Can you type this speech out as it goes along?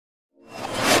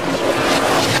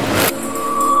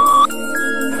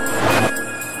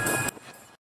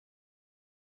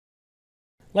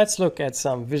Let's look at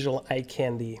some visual eye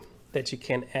candy that you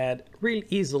can add real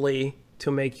easily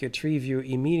to make your tree view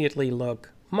immediately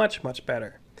look much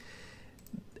better.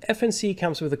 FNC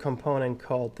comes with a component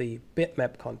called the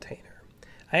bitmap container.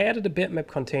 I added a bitmap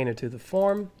container to the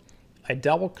form, I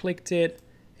double-clicked it,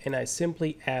 and I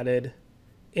simply added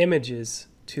images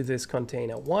to this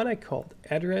container. One I called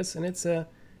address, and it's a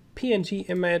PNG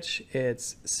image.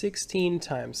 It's 16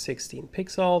 times 16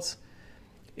 pixels.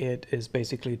 It is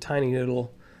basically a tiny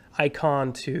little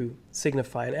icon to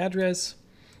signify an address.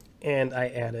 And I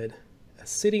added a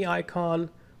city icon,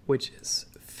 which is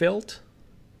filled.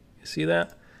 You see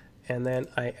that? And then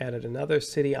I added another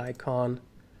city icon,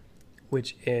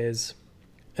 which is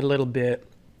a little bit,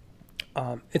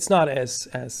 it's not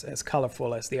as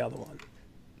colorful as the other one.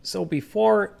 So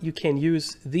before you can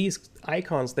use these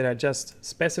icons that I just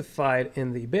specified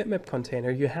in the bitmap container,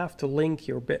 you have to link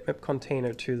your bitmap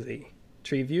container to the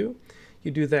tree view. You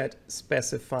do that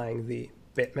specifying the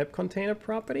bitmap container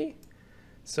property.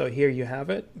 So here you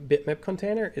have it. Bitmap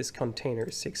container is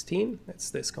container 16. That's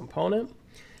this component.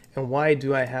 And why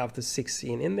do I have the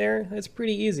 16 in there? That's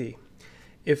pretty easy.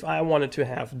 If I wanted to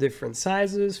have different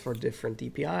sizes for different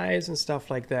DPIs and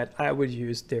stuff like that, I would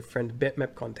use different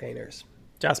bitmap containers.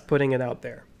 Just putting it out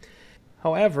there.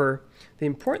 However, the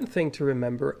important thing to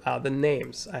remember are the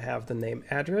names. I have the name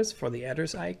address for the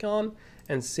address icon,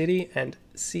 and city and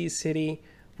city.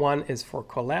 One is for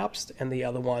collapsed and the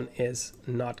other one is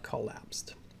not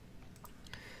collapsed.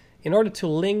 In order to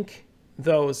link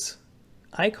those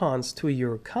icons to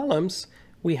your columns,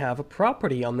 we have a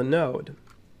property on the node.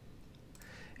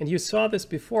 And you saw this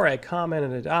before, I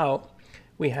commented it out.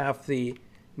 We have the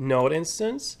node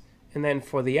instance, and then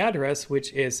for the address,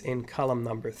 which is in column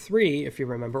number 3, if you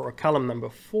remember, or column number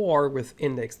 4 with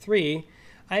index 3,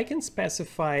 I can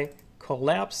specify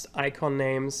collapsed icon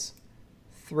names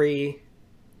 3,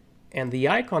 and the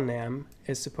icon name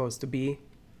is supposed to be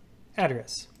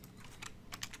address.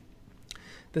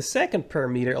 The second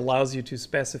parameter allows you to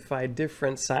specify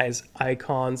different size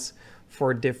icons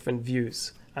for different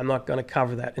views. I'm not going to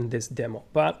cover that in this demo,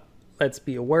 but let's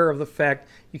be aware of the fact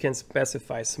you can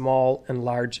specify small and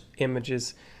large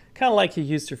images, kind of like you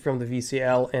used to from the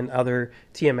VCL and other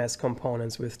TMS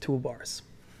components with toolbars.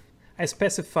 I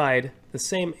specified the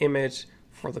same image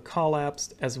for the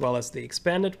collapsed as well as the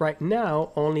expanded. Right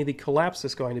now, only the collapsed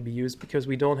is going to be used because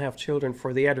we don't have children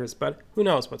for the address, but who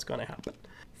knows what's going to happen.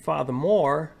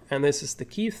 Furthermore, and this is the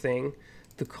key thing,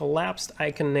 the collapsed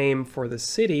icon name for the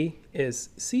city is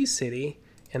city,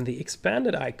 and the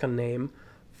expanded icon name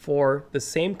for the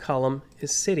same column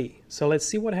is city. So let's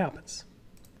see what happens.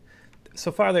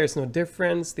 So far there's no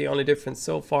difference. The only difference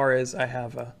so far is I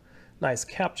have a nice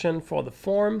caption for the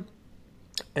form.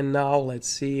 And now let's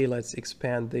see, let's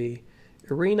expand the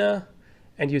arena.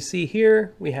 And you see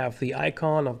here we have the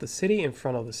icon of the city in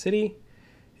front of the city.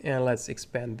 And let's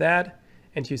expand that.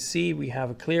 And you see we have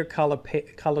a clear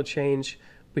color change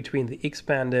between the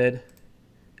expanded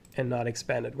and not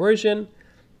expanded version.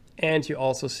 And you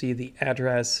also see the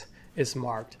address is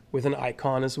marked with an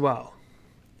icon as well.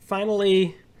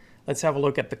 Finally, let's have a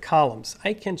look at the columns.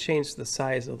 I can change the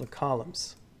size of the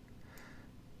columns.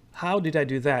 How did I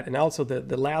do that? And also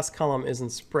the last column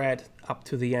isn't spread up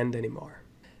to the end anymore.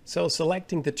 So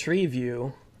selecting the tree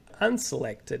view,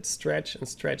 unselected stretch and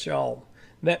stretch all.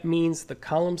 That means the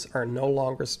columns are no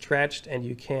longer stretched, and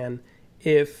you can,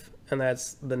 and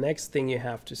that's the next thing you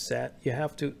have to set, you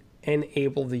have to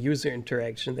enable the user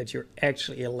interaction that you're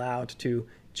actually allowed to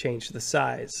change the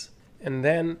size. And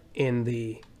then in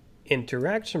the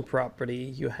interaction property,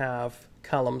 you have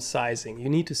column sizing. You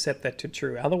need to set that to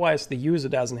true. Otherwise, the user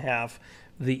doesn't have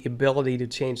the ability to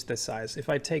change the size. If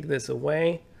I take this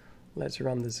away, let's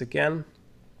run this again.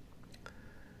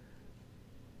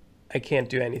 I can't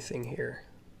do anything here.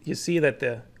 You see that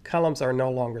the columns are no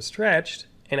longer stretched,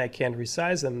 and I can't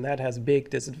resize them. That has big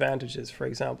disadvantages. For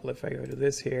example, if I go to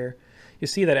this here, you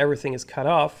see that everything is cut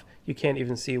off. You can't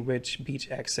even see which beach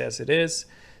access it is.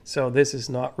 So this is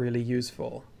not really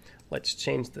useful. Let's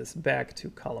change this back to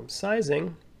column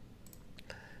sizing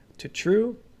to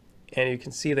true. And you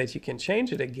can see that you can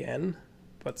change it again,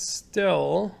 but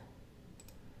still,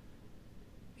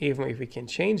 even if we can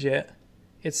change it,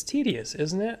 it's tedious,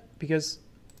 isn't it? Because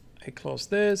I close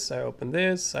this, I open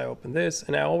this, I open this,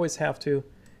 and I always have to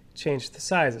change the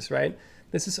sizes, right?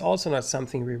 This is also not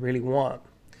something we really want.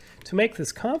 To make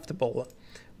this comfortable,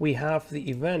 we have the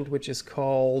event which is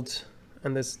called,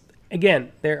 and this,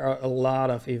 again, there are a lot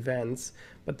of events,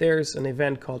 but there's an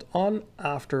event called on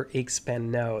after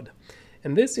expand node.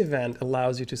 And this event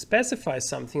allows you to specify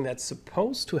something that's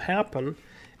supposed to happen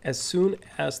as soon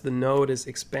as the node is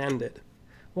expanded.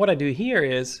 What I do here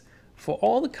is, For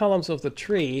all the columns of the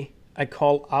tree, I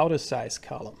call auto-size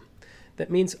column.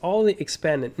 That means all the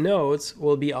expanded nodes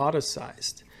will be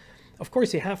auto-sized. Of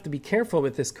course, you have to be careful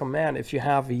with this command if you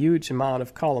have a huge amount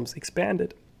of columns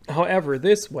expanded. However,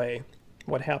 this way,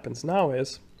 what happens now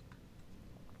is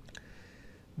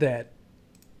that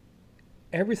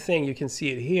everything, you can see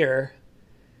it here,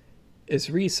 is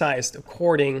resized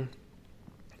according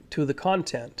to the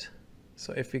content.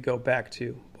 So if we go back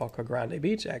to Boca Grande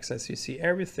Beach Access, you see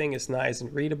everything is nice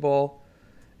and readable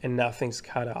and nothing's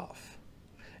cut off.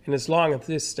 And as long as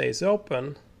this stays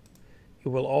open, you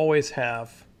will always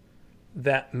have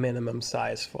that minimum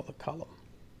size for the column.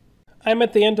 I'm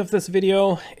at the end of this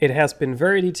video. It has been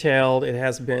very detailed. It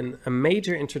has been a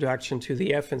major introduction to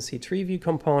the FNC TreeView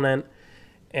component.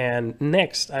 And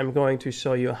next, I'm going to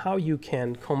show you how you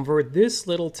can convert this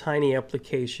little tiny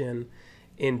application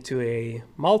into a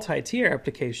multi-tier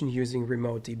application using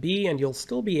RemoteDB, and you'll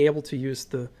still be able to use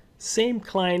the same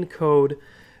client code.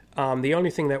 The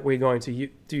only thing that we're going to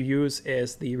use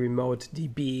is the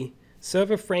RemoteDB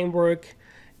server framework,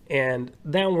 and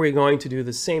then we're going to do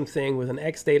the same thing with an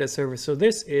Xdata server. So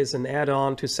this is an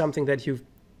add-on to something that you've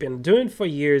been doing for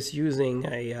years, using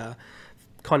a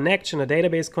connection, a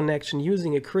database connection,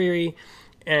 using a query,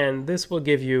 and this will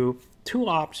give you two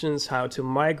options how to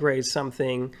migrate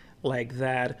something like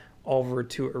that over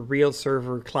to a real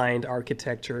server client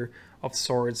architecture of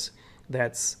sorts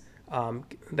that's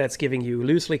giving you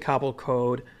loosely coupled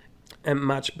code and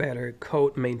much better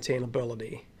code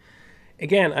maintainability.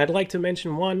 Again, I'd like to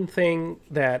mention one thing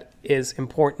that is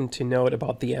important to note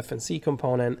about the FNC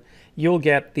component. You'll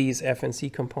get these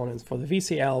FNC components for the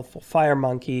VCL, for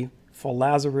FireMonkey, for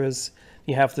Lazarus.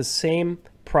 You have the same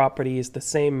properties, the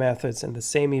same methods, and the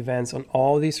same events on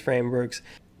all these frameworks,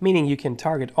 meaning you can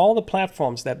target all the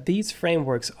platforms that these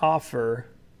frameworks offer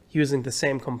using the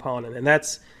same component. And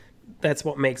that's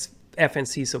what makes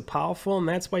FNC so powerful, and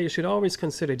that's why you should always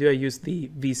consider, do I use the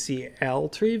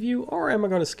VCL TreeView, or am I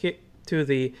going to skip to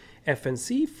the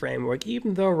FNC framework,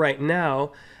 even though right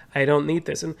now I don't need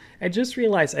this? And I just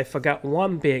realized I forgot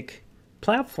one big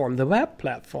platform, the web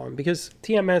platform, because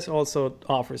TMS also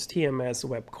offers TMS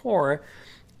Web Core,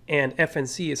 and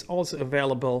FNC is also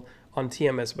available on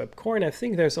TMS Web Core, and I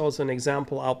think there's also an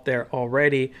example out there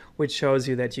already which shows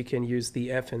you that you can use the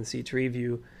FNC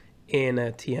TreeView in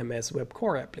a TMS Web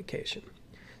Core application.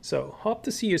 So hope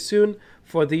to see you soon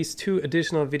for these two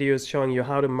additional videos showing you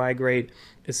how to migrate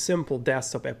a simple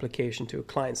desktop application to a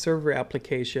client server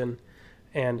application,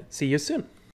 and see you soon.